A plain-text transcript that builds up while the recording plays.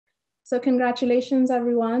So congratulations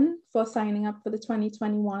everyone for signing up for the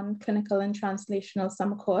 2021 Clinical and Translational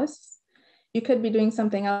Summer Course. You could be doing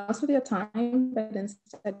something else with your time, but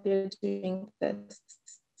instead you're doing this.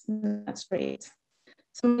 That's great.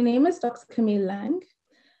 So my name is Dr. Camille Lange.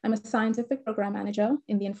 I'm a scientific program manager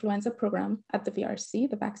in the influenza program at the VRC,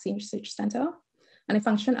 the Vaccine Research Center, and I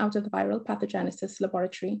function out of the Viral Pathogenesis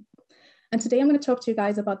Laboratory. And today I'm going to talk to you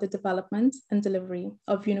guys about the development and delivery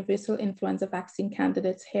of universal influenza vaccine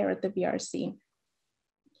candidates here at the VRC.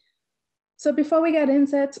 So before we get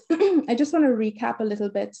into it, I just want to recap a little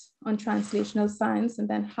bit on translational science and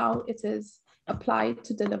then how it is applied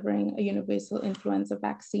to delivering a universal influenza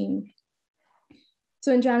vaccine.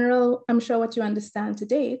 So in general, I'm sure what you understand to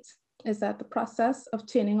date is that the process of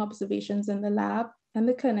turning observations in the lab and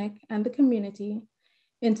the clinic and the community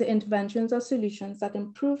into interventions or solutions that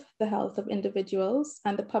improve the health of individuals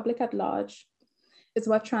and the public at large is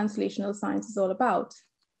what translational science is all about.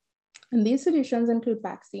 And these solutions include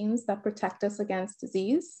vaccines that protect us against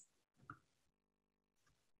disease.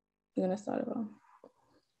 You're going to start over.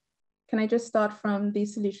 Can I just start from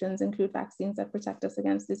these solutions include vaccines that protect us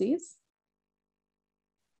against disease?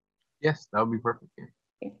 Yes, that would be perfect.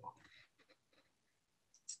 Okay.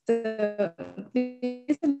 So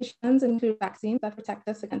these solutions include vaccines that protect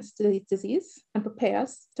us against disease and prepare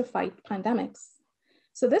us to fight pandemics.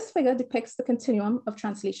 So this figure depicts the continuum of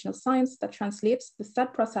translational science that translates the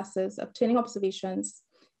set processes of turning observations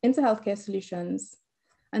into healthcare solutions.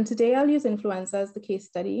 And today I'll use influenza as the case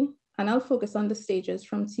study, and I'll focus on the stages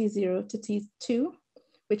from T0 to T2,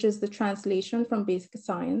 which is the translation from basic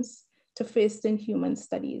science to first in human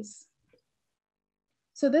studies.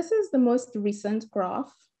 So this is the most recent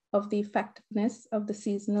graph of the effectiveness of the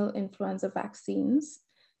seasonal influenza vaccines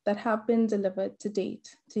that have been delivered to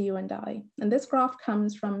date to you and I. And this graph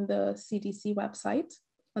comes from the CDC website.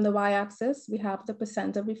 On the y-axis, we have the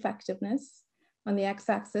percent of effectiveness. On the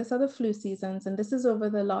x-axis are the flu seasons, and this is over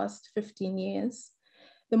the last 15 years.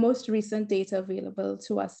 The most recent data available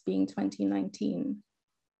to us being 2019.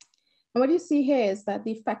 And what you see here is that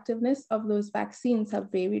the effectiveness of those vaccines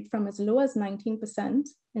have varied from as low as 19%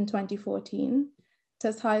 in 2014 to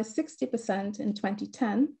as high as 60% in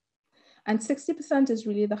 2010. And 60% is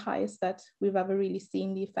really the highest that we've ever really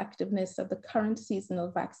seen the effectiveness of the current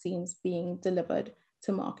seasonal vaccines being delivered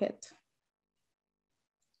to market.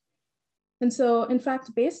 And so, in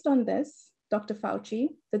fact, based on this, Dr. Fauci,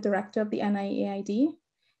 the director of the NIAID,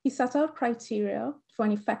 he set out criteria for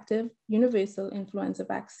an effective universal influenza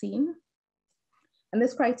vaccine. And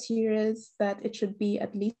this criteria is that it should be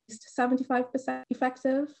at least 75%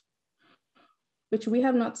 effective, which we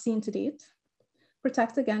have not seen to date,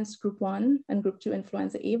 protect against group 1 and group 2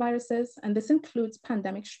 influenza A viruses, and this includes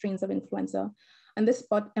pandemic strains of influenza. And this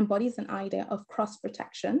embodies an idea of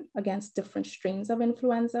cross-protection against different strains of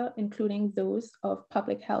influenza, including those of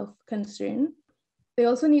public health concern. They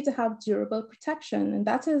also need to have durable protection, and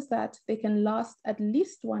that is that they can last at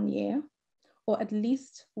least 1 year or at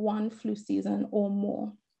least 1 flu season or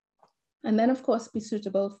more. And then, of course, be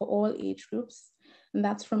suitable for all age groups, and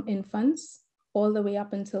that's from infants all the way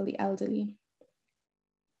up until the elderly.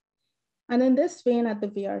 And in this vein at the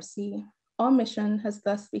VRC, our mission has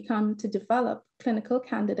thus become to develop clinical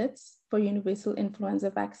candidates for universal influenza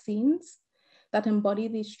vaccines that embody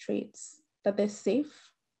these traits, that they're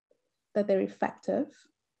safe, that they're effective,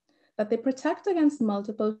 that they protect against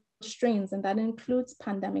multiple strains, and that includes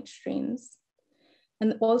pandemic strains.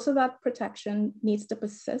 And also that protection needs to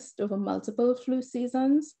persist over multiple flu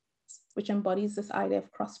seasons, which embodies this idea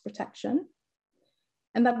of cross-protection.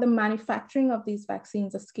 And that the manufacturing of these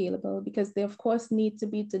vaccines are scalable because they, of course, need to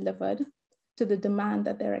be delivered to the demand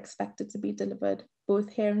that they're expected to be delivered,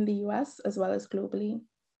 both here in the US as well as globally.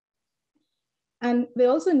 And they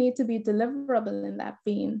also need to be deliverable in that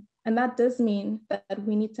vein. And that does mean that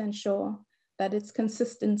we need to ensure that its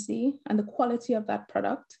consistency and the quality of that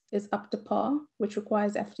product is up to par, which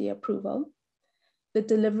requires FDA approval. The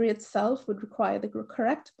delivery itself would require the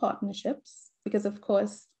correct partnerships because, of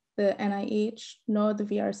course, the NIH nor the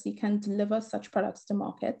VRC can deliver such products to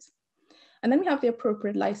market. And then we have the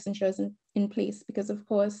appropriate licensures in place because, of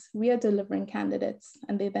course, we are delivering candidates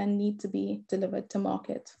and they then need to be delivered to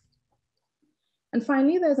market. And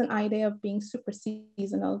finally, there's an idea of being super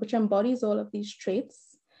seasonal, which embodies all of these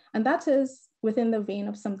traits. And that is within the vein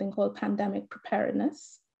of something called pandemic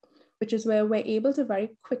preparedness, which is where we're able to very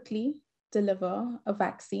quickly deliver a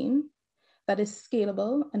vaccine that is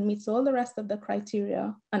scalable and meets all the rest of the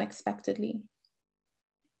criteria unexpectedly.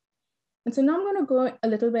 And so now I'm going to go a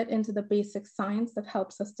little bit into the basic science that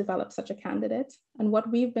helps us develop such a candidate and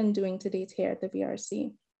what we've been doing to date here at the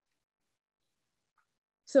VRC.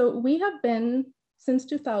 So we have been since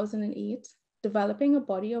 2008, developing a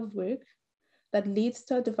body of work that leads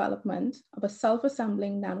to a development of a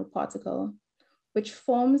self-assembling nanoparticle, which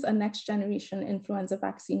forms a next generation influenza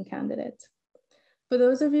vaccine candidate. For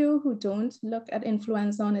those of you who don't look at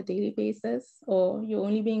influenza on a daily basis, or you're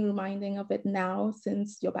only being reminded of it now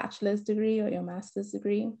since your bachelor's degree or your master's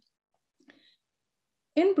degree,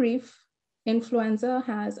 in brief, influenza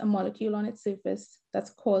has a molecule on its surface that's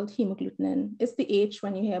called hemagglutinin. It's the H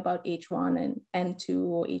when you hear about H1 and N2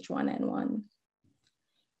 or H1N1.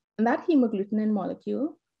 And that hemagglutinin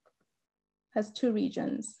molecule has two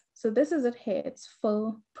regions. So this is it here, it's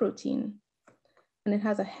full protein. And it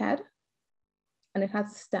has a head and it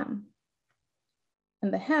has a stem.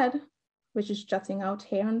 And the head, which is jutting out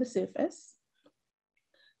here on the surface,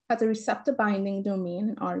 has a receptor binding domain,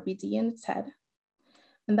 an RBD in its head.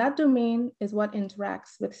 And that domain is what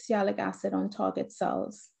interacts with sialic acid on target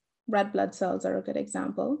cells. Red blood cells are a good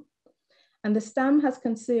example. And the stem has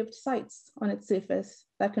conserved sites on its surface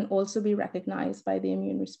that can also be recognized by the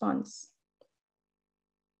immune response.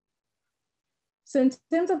 So in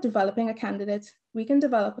terms of developing a candidate, we can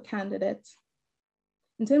develop a candidate.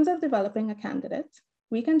 In terms of developing a candidate,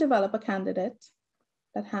 we can develop a candidate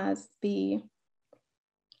that has the,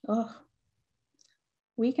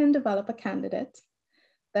 we can develop a candidate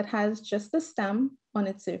that has just the stem on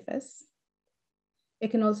its surface.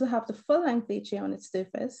 It can also have the full length HA on its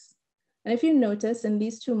surface. And if you notice in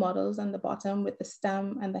these two models on the bottom with the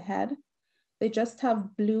stem and the head, they just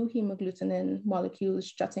have blue hemagglutinin molecules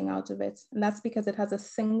jutting out of it. And that's because it has a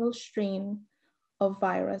single strain of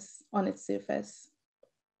virus on its surface.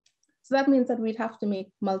 So that means that we'd have to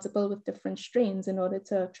make multiple with different strains in order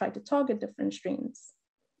to try to target different strains.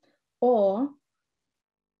 Or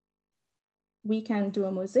we can do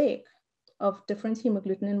a mosaic of different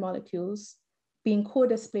hemagglutinin molecules being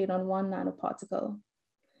co-displayed on one nanoparticle.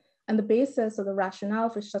 And the basis or the rationale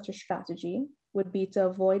for such a strategy would be to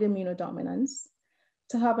avoid immunodominance,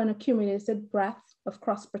 to have an accumulated breadth of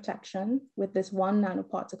cross-protection with this one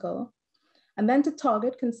nanoparticle, and then to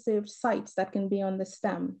target conserved sites that can be on the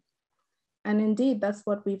stem. And indeed, that's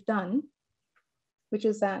what we've done, which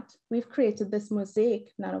is that we've created this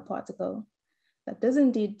mosaic nanoparticle that does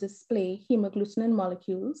indeed display hemagglutinin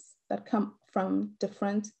molecules that come from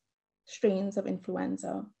different strains of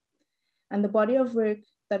influenza. And the body of work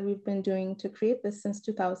that we've been doing to create this since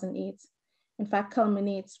 2008, in fact,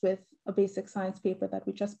 culminates with a basic science paper that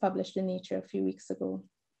we just published in Nature a few weeks ago.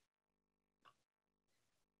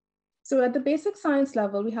 So at the basic science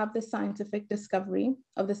level, we have this scientific discovery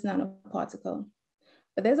of this nanoparticle.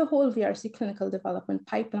 But there's a whole VRC clinical development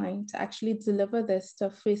pipeline to actually deliver this to a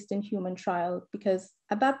first-in-human trial, because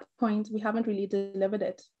at that point, we haven't really delivered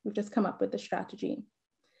it. We've just come up with the strategy.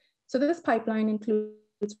 So this pipeline includes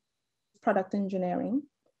product engineering,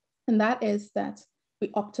 and that is that we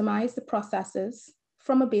optimize the processes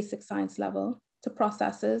from a basic science level to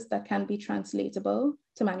processes that can be translatable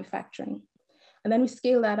to manufacturing. And then we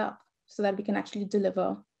scale that up so that we can actually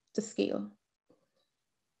deliver to scale.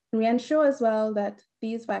 And we ensure as well that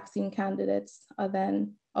these vaccine candidates are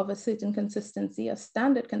then of a certain consistency, a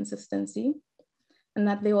standard consistency, and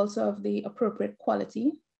that they also have the appropriate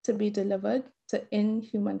quality to be delivered to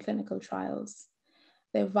in-human clinical trials.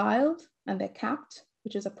 They're vialed and they're capped,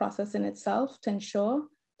 which is a process in itself to ensure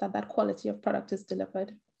that that quality of product is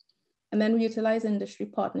delivered. And then we utilize industry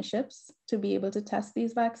partnerships to be able to test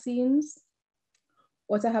these vaccines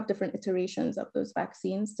or to have different iterations of those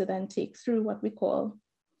vaccines to then take through what we call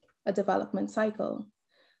a development cycle.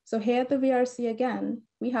 So here at the VRC again,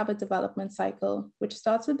 we have a development cycle, which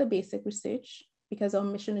starts with the basic research because our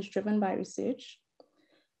mission is driven by research.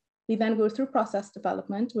 We then go through process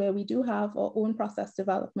development, where we do have our own process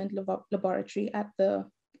development laboratory at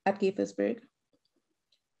Gaithersburg.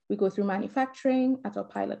 We go through manufacturing at our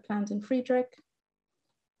pilot plant in Friedrich.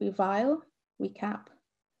 We vial, we cap,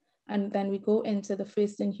 and then we go into the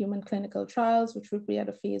first-in-human clinical trials, which would be at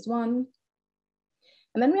a phase 1.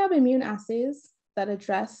 And then we have immune assays that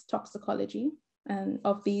address toxicology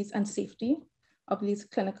of these and safety of these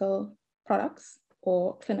clinical products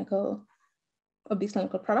or these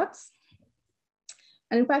clinical products.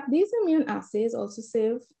 And in fact, these immune assays also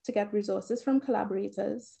serve to get resources from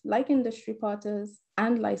collaborators like industry partners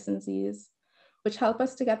and licensees, which help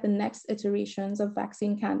us to get the next iterations of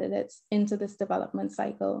vaccine candidates into this development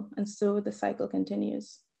cycle. And so the cycle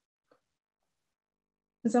continues.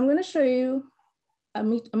 And so I'm going to show you a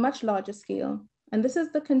much larger scale. And this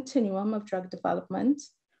is the continuum of drug development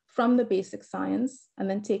from the basic science and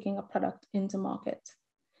then taking a product into market.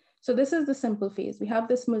 So this is the simple phase. We have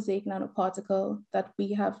this mosaic nanoparticle that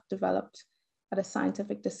we have developed at a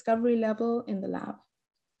scientific discovery level in the lab.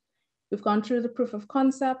 We've gone through the proof of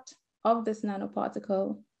concept of this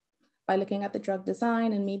nanoparticle by looking at the drug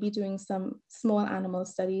design and maybe doing some small animal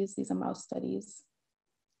studies. These are mouse studies.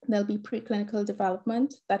 There'll be preclinical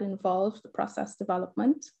development that involves the process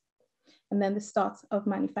development, and then the start of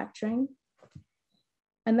manufacturing.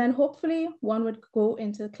 And then hopefully one would go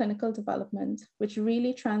into clinical development, which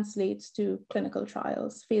really translates to clinical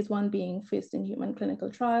trials, phase 1 being first in human clinical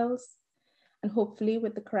trials. And hopefully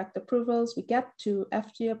with the correct approvals, we get to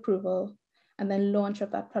FDA approval and then launch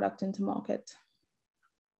of that product into market.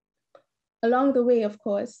 Along the way, of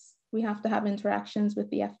course, we have to have interactions with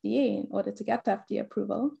the FDA in order to get FDA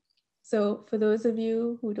approval. So for those of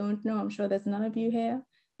you who don't know, I'm sure there's none of you here,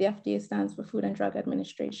 the FDA stands for Food and Drug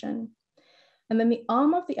Administration. And then the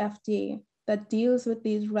arm of the FDA that deals with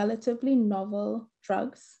these relatively novel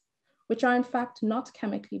drugs, which are in fact not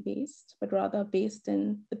chemically based, but rather based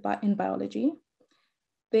in biology.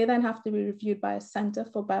 They then have to be reviewed by a Center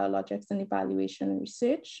for Biologics and Evaluation and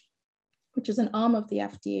Research, which is an arm of the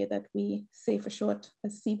FDA that we say for short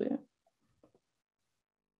as CBER.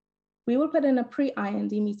 We will put in a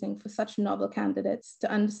pre-IND meeting for such novel candidates to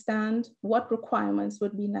understand what requirements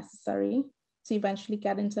would be necessary to eventually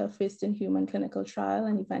get into a first in human clinical trial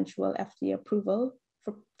and eventual FDA approval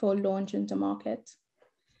for launch into market.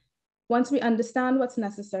 Once we understand what's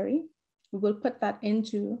necessary, we will put that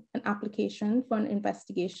into an application for an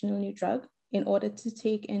investigational new drug in order to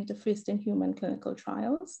take into first in human clinical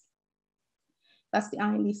trials. That's the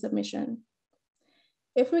IND submission.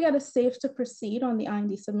 If we get a safe to proceed on the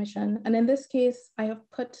IND submission, and in this case, I have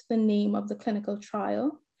put the name of the clinical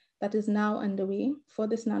trial that is now underway for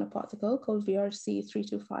this nanoparticle called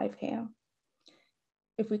VRC325 here.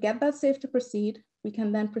 If we get that safe to proceed, we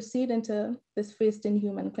can then proceed into this first in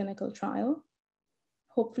human clinical trial.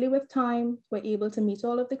 Hopefully with time, we're able to meet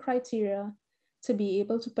all of the criteria to be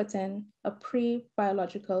able to put in a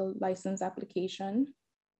pre-biological license application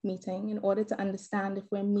meeting in order to understand if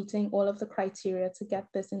we're meeting all of the criteria to get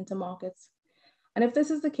this into markets. And if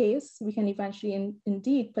this is the case, we can eventually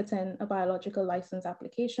indeed put in a biological license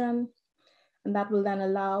application, and that will then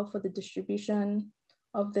allow for the distribution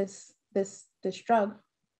of this drug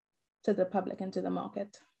to the public and to the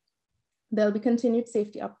market. There'll be continued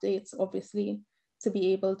safety updates, obviously, to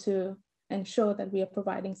be able to ensure that we are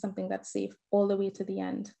providing something that's safe all the way to the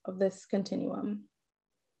end of this continuum.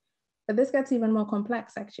 But this gets even more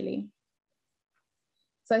complex, actually.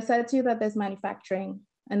 So I said to you that there's manufacturing,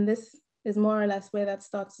 and this is more or less where that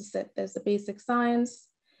starts to sit. There's the basic science,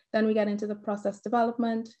 then we get into the process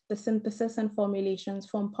development, the synthesis and formulations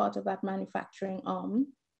form part of that manufacturing arm.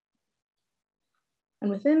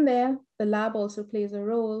 And within there, the lab also plays a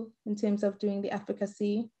role in terms of doing the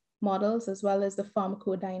efficacy models, as well as the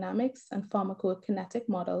pharmacodynamics and pharmacokinetic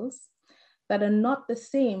models that are not the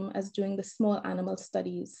same as doing the small animal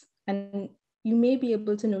studies. And you may be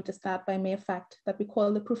able to notice that by mere fact that we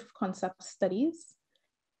call the proof of concept studies,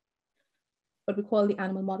 but we call the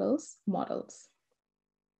animal models models.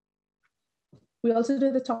 We also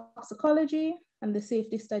do the toxicology and the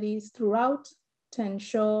safety studies throughout to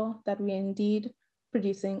ensure that we are indeed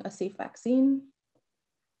producing a safe vaccine.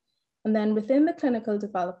 And then within the clinical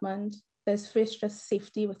development, there's first just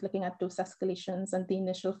safety with looking at dose escalations and the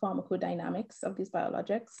initial pharmacodynamics of these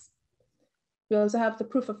biologics. We also have the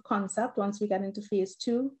proof of concept once we get into phase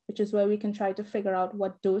 2, which is where we can try to figure out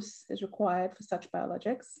what dose is required for such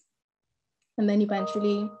biologics. And then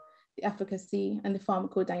eventually the efficacy and the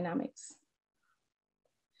pharmacodynamics.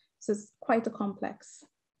 So it's quite a complex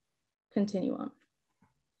continuum.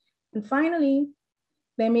 And finally,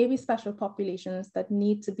 there may be special populations that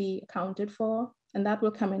need to be accounted for, and that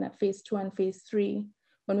will come in at phase 2 and phase 3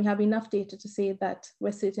 when we have enough data to say that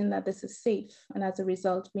we're certain that this is safe. And as a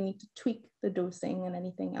result, we need to tweak the dosing and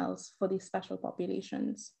anything else for these special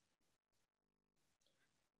populations.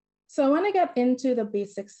 So I want to get into the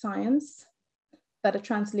basic science that a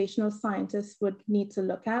translational scientist would need to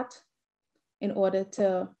look at in order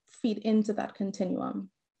to feed into that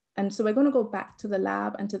continuum. And so we're going to go back to the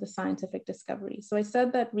lab and to the scientific discovery. So I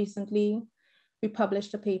said that recently we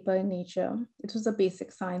published a paper in Nature. It was a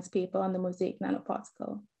basic science paper on the mosaic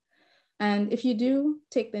nanoparticle. And if you do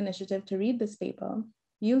take the initiative to read this paper,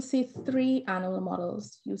 you'll see 3 animal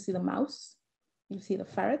models. You'll see the mouse, you'll see the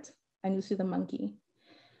ferret, and you'll see the monkey.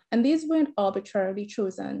 And these weren't arbitrarily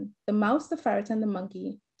chosen. The mouse, the ferret, and the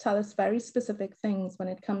monkey tell us very specific things when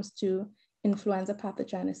it comes to influenza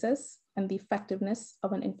pathogenesis and the effectiveness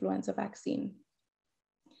of an influenza vaccine.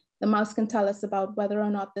 The mouse can tell us about whether or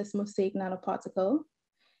not this mosaic nanoparticle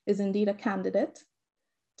is indeed a candidate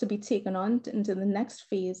to be taken on into the next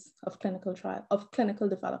phase of clinical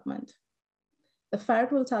development. The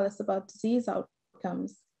ferret will tell us about disease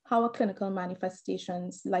outcomes, how are clinical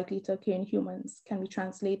manifestations likely to occur in humans? Can we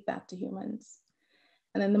translate that to humans?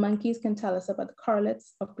 And then the monkeys can tell us about the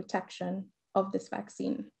correlates of protection of this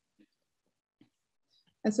vaccine.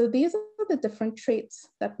 And so these are the different traits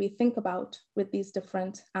that we think about with these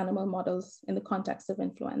different animal models in the context of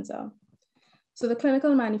influenza. So the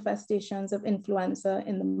clinical manifestations of influenza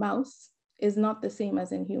in the mouse is not the same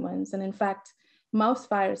as in humans. And in fact, mouse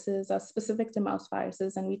viruses are specific to mouse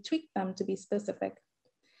viruses, and we tweak them to be specific.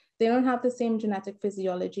 They don't have the same genetic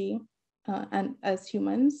physiology as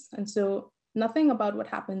humans. And so nothing about what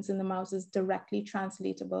happens in the mouse is directly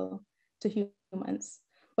translatable to humans.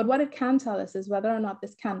 But what it can tell us is whether or not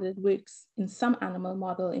this candidate works in some animal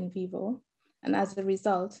model in vivo. And as a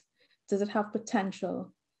result, does it have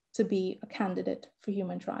potential to be a candidate for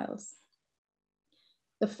human trials?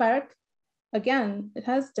 The ferret, again, it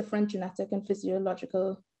has different genetic and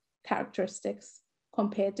physiological characteristics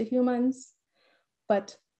compared to humans.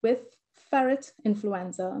 But with ferret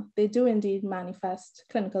influenza, they do indeed manifest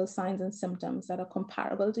clinical signs and symptoms that are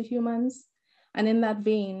comparable to humans. And in that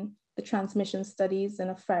vein, the transmission studies in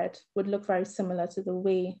a ferret would look very similar to the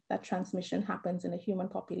way that transmission happens in a human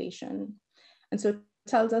population. And so it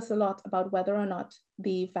tells us a lot about whether or not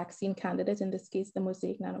the vaccine candidate, in this case, the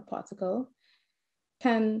mosaic nanoparticle,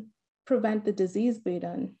 can prevent the disease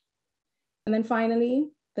burden. And then finally,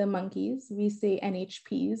 the monkeys, we say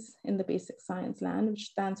NHPs in the basic science land, which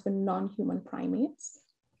stands for non-human primates.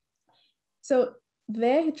 So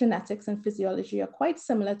their genetics and physiology are quite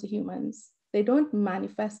similar to humans. They don't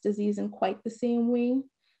manifest disease in quite the same way.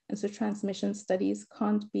 And so transmission studies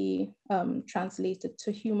can't be translated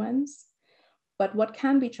to humans. But what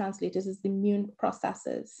can be translated is the immune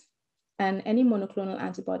processes. And any monoclonal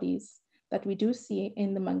antibodies that we do see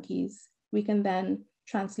in the monkeys, we can then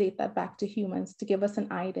translate that back to humans to give us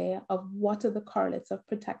an idea of what are the correlates of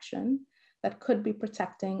protection that could be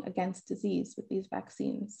protecting against disease with these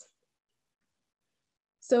vaccines.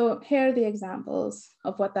 So here are the examples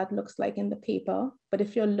of what that looks like in the paper, but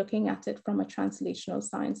if you're looking at it from a translational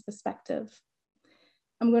science perspective,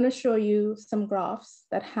 I'm going to show you some graphs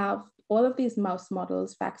that have all of these mouse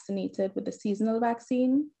models vaccinated with the seasonal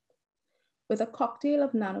vaccine with a cocktail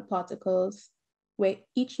of nanoparticles where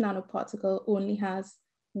each nanoparticle only has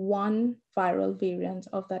one viral variant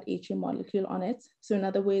of that HA molecule on it. So in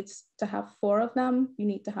other words, to have 4 of them, you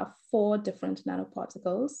need to have 4 different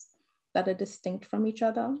nanoparticles that are distinct from each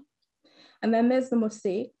other. And then there's the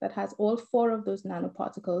mosaic that has all 4 of those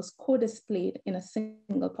nanoparticles co-displayed in a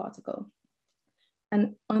single particle.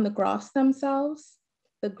 And on the graphs themselves,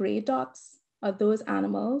 the gray dots are those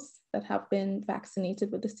animals that have been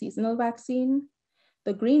vaccinated with the seasonal vaccine.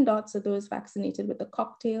 The green dots are those vaccinated with the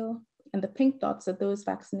cocktail, and the pink dots are those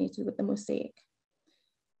vaccinated with the mosaic.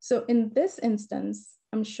 So in this instance,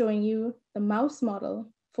 I'm showing you the mouse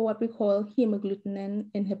model for what we call hemagglutinin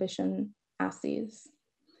inhibition assays.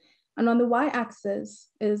 And on the y-axis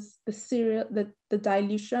is the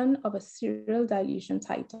dilution of a serial dilution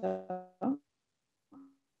titer,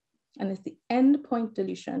 and it's the endpoint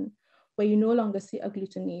dilution where you no longer see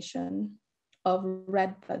agglutination of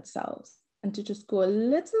red blood cells. And to just go a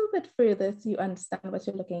little bit further so you understand what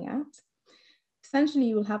you're looking at, essentially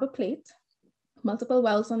you will have a plate, multiple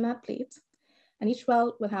wells on that plate, and each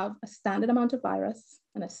well will have a standard amount of virus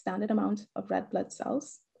and a standard amount of red blood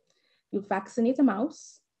cells. You vaccinate a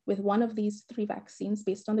mouse with one of these 3 vaccines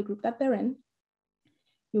based on the group that they're in.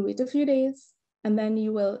 You wait a few days, and then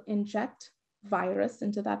you will inject virus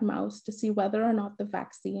into that mouse to see whether or not the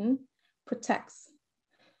vaccine protects.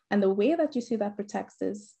 And the way that you see that protects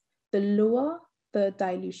is the lower the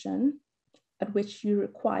dilution at which you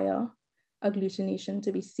require agglutination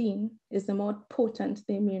to be seen is the more potent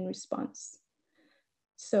the immune response.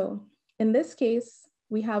 So in this case,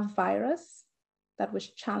 we have virus that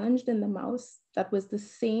was challenged in the mouse that was the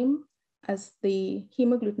same as the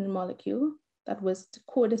hemagglutinin molecule that was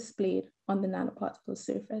co-displayed on the nanoparticle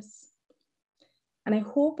surface. And I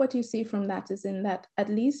hope what you see from that is in that at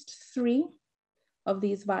least 3 of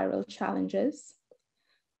these viral challenges,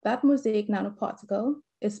 that mosaic nanoparticle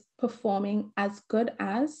is performing as good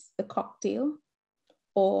as the cocktail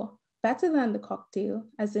or better than the cocktail,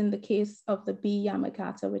 as in the case of the B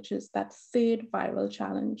Yamagata, which is that 3rd viral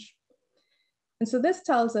challenge. And so this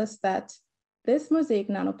tells us that this mosaic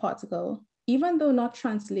nanoparticle, even though not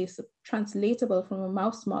translatable from a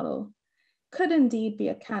mouse model, could indeed be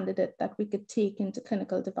a candidate that we could take into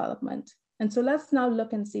clinical development. And so let's now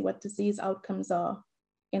look and see what disease outcomes are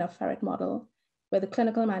in a ferret model, where the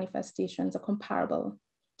clinical manifestations are comparable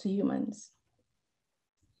to humans.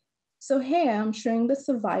 So here I'm showing the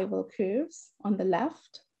survival curves on the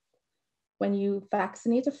left when you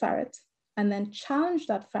vaccinate a ferret and then challenged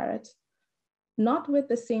that ferret, not with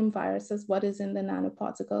the same virus as what is in the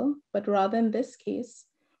nanoparticle, but rather in this case,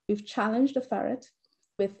 we've challenged the ferret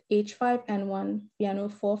with H5N1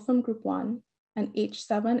 VNO4 from group 1 and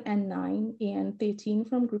H7N9 AN13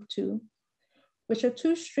 from group 2, which are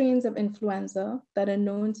two strains of influenza that are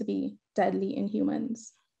known to be deadly in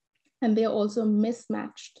humans. And they are also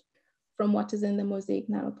mismatched from what is in the mosaic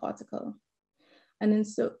nanoparticle. And in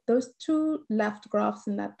so those two left graphs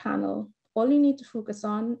in that panel, all you need to focus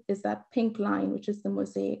on is that pink line, which is the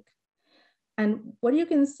mosaic. And what you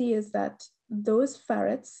can see is that those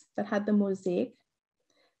ferrets that had the mosaic,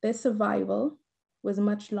 their survival was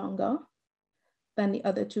much longer than the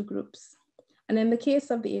other two groups. And in the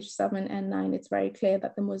case of the H7N9, it's very clear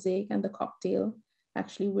that the mosaic and the cocktail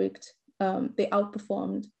actually worked, they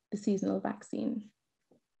outperformed the seasonal vaccine.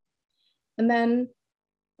 And then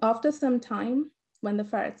after some time, when the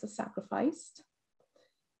ferrets are sacrificed,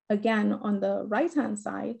 again, on the right-hand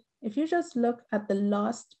side, if you just look at the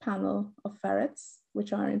last panel of ferrets,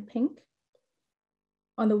 which are in pink,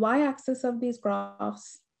 on the y-axis of these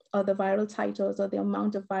graphs are the viral titers or the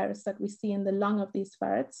amount of virus that we see in the lung of these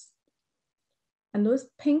ferrets. And those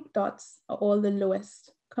pink dots are all the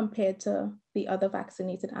lowest compared to the other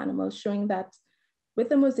vaccinated animals, showing that with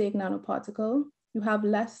the mosaic nanoparticle, you have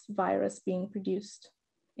less virus being produced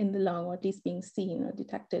in the lung, or at least being seen or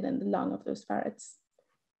detected in the lung of those ferrets.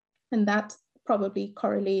 And that probably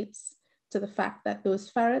correlates to the fact that those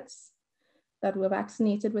ferrets that were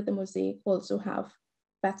vaccinated with the mosaic also have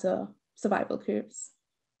better survival curves.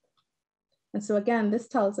 And so again, this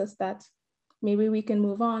tells us that maybe we can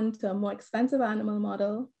move on to a more expensive animal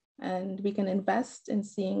model, and we can invest in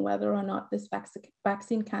seeing whether or not this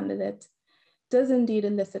vaccine candidate does indeed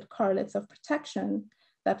elicit correlates of protection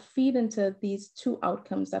that feed into these two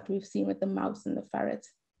outcomes that we've seen with the mouse and the ferret.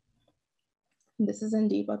 And this is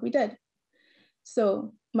indeed what we did.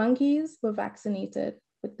 So monkeys were vaccinated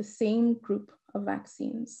with the same group of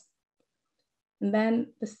vaccines. And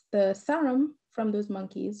then the serum from those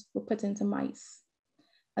monkeys were put into mice.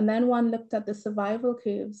 And then one looked at the survival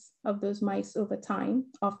curves of those mice over time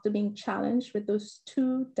after being challenged with those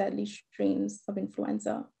two deadly strains of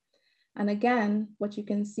influenza. And again, what you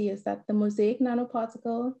can see is that the mosaic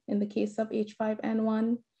nanoparticle in the case of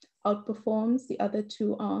H5N1 outperforms the other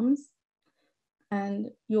two arms.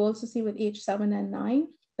 And you also see with H7N9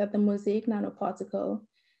 that the mosaic nanoparticle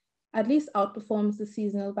at least outperforms the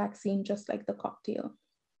seasonal vaccine, just like the cocktail.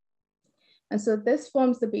 And so this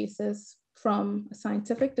forms the basis from a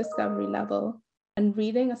scientific discovery level and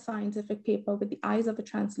reading a scientific paper with the eyes of a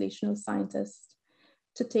translational scientist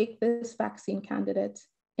to take this vaccine candidate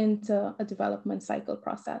into a development cycle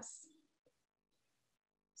process.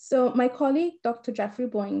 So my colleague, Dr. Jeffrey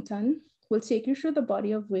Boyington, will take you through the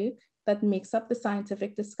body of work that makes up the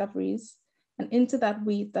scientific discoveries and into that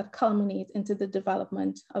weed that culminate into the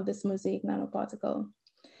development of this mosaic nanoparticle.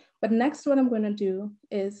 But next, what I'm going to do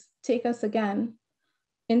is take us again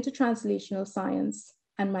into translational science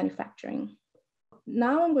and manufacturing.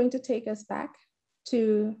 Now I'm going to take us back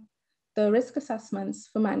to the risk assessments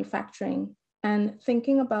for manufacturing and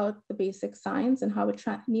thinking about the basic science and how it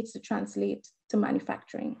needs to translate to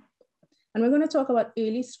manufacturing. And we're going to talk about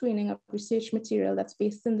early screening of research material that's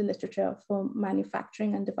based in the literature for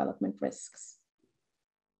manufacturing and development risks.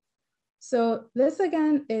 So this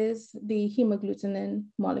again is the hemagglutinin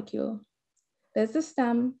molecule. There's the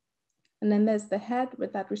stem, and then there's the head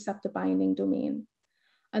with that receptor binding domain.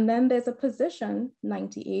 And then there's a position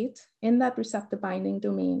 98 in that receptor binding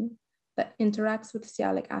domain that interacts with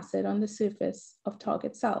sialic acid on the surface of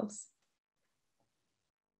target cells.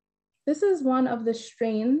 This is one of the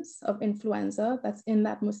strains of influenza that's in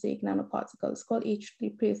that mosaic nanoparticle. It's called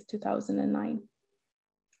H3Pase 2009.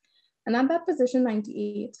 And at that position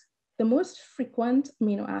 98, the most frequent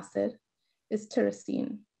amino acid is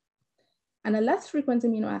tyrosine. And a less frequent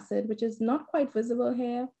amino acid, which is not quite visible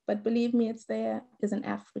here, but believe me, it's there, is an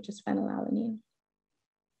F, which is phenylalanine.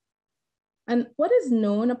 And what is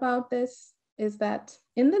known about this is that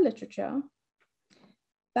in the literature,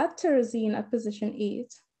 that tyrosine at position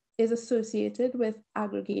 8 is associated with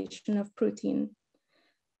aggregation of protein.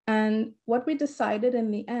 And what we decided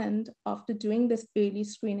in the end, after doing this early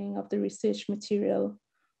screening of the research material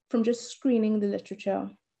from just screening the literature,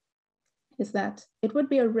 is that it would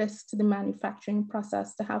be a risk to the manufacturing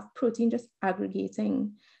process to have protein just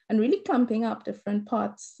aggregating and really clumping up different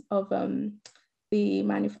parts of the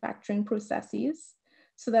manufacturing processes,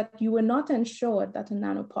 so that you were not ensured that a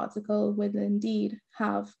nanoparticle would indeed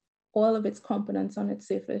have all of its components on its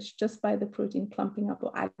surface just by the protein clumping up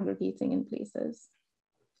or aggregating in places.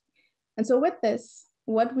 And so with this,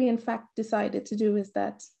 what we in fact decided to do is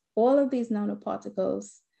that all of these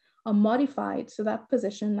nanoparticles are modified so that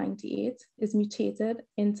position 98 is mutated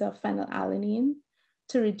into phenylalanine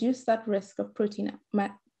to reduce that risk of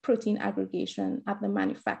protein aggregation at the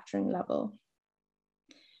manufacturing level.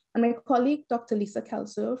 And my colleague, Dr. Lisa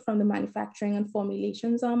Kelso from the manufacturing and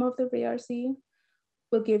formulations arm of the RARC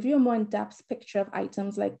will give you a more in-depth picture of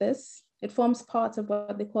items like this. It forms part of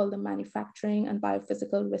what they call the manufacturing and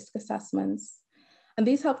biophysical risk assessments. And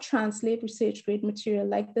these help translate research-grade material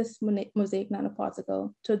like this mosaic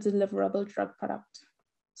nanoparticle to a deliverable drug product.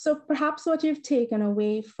 So perhaps what you've taken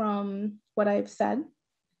away from what I've said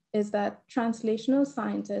is that translational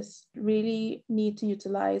scientists really need to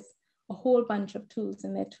utilize a whole bunch of tools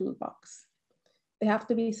in their toolbox. They have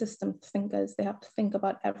to be system thinkers. They have to think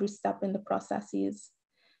about every step in the processes.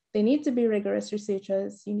 They need to be rigorous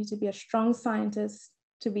researchers. You need to be a strong scientist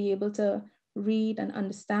to be able to read and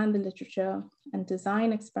understand the literature and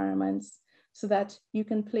design experiments so that you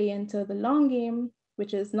can play into the long game,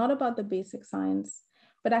 which is not about the basic science,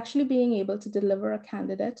 but actually being able to deliver a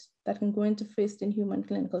candidate that can go into first-in-human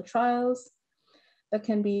clinical trials, that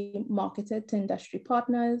can be marketed to industry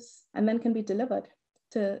partners, and then can be delivered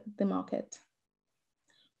to the market.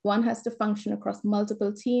 One has to function across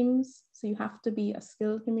multiple teams, so you have to be a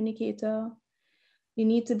skilled communicator. You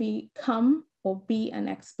need to become or be an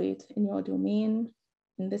expert in your domain,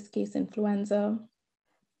 in this case, influenza.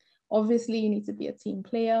 Obviously, you need to be a team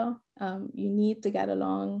player. You need to get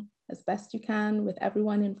along as best you can with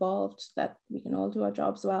everyone involved so that we can all do our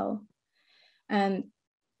jobs well. And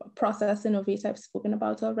process innovate I've spoken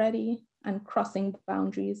about already, and crossing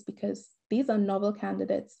boundaries, because these are novel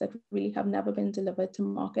candidates that really have never been delivered to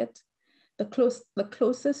market. The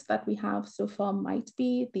closest that we have so far might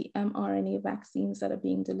be the mRNA vaccines that are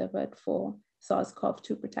being delivered for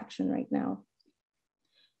SARS-CoV-2 protection right now.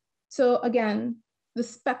 So again, the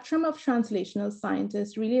spectrum of translational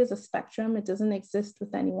scientists really is a spectrum. It doesn't exist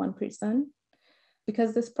with any one person,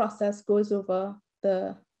 because this process goes over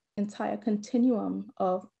the entire continuum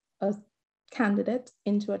of a candidate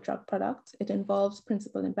into a drug product. It involves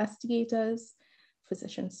principal investigators,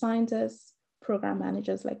 physician scientists, program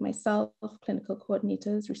managers like myself, clinical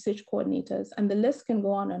coordinators, research coordinators, and the list can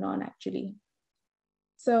go on and on actually.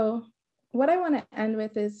 So what I want to end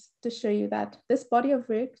with is to show you that this body of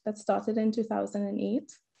work that started in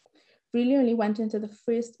 2008 really only went into the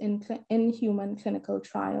first in-human clinical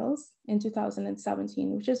trials in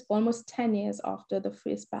 2017, which is almost 10 years after the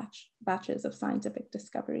first batches of scientific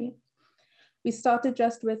discovery. We started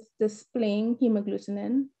just with displaying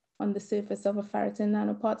hemagglutinin on the surface of a ferritin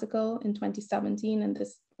nanoparticle in 2017, and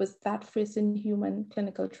this was that first in-human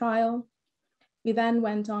clinical trial. We then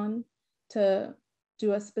went on to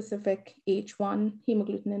do a specific H1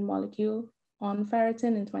 hemagglutinin molecule on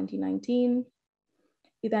ferritin in 2019.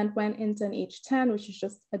 We then went into an H10, which is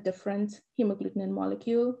just a different hemagglutinin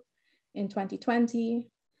molecule in 2020.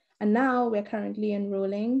 And now we're currently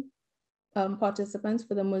enrolling participants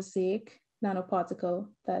for the mosaic nanoparticle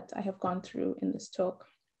that I have gone through in this talk.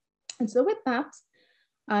 And so with that,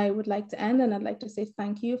 I would like to end, and I'd like to say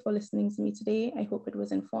thank you for listening to me today. I hope it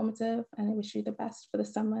was informative, and I wish you the best for the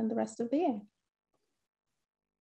summer and the rest of the year.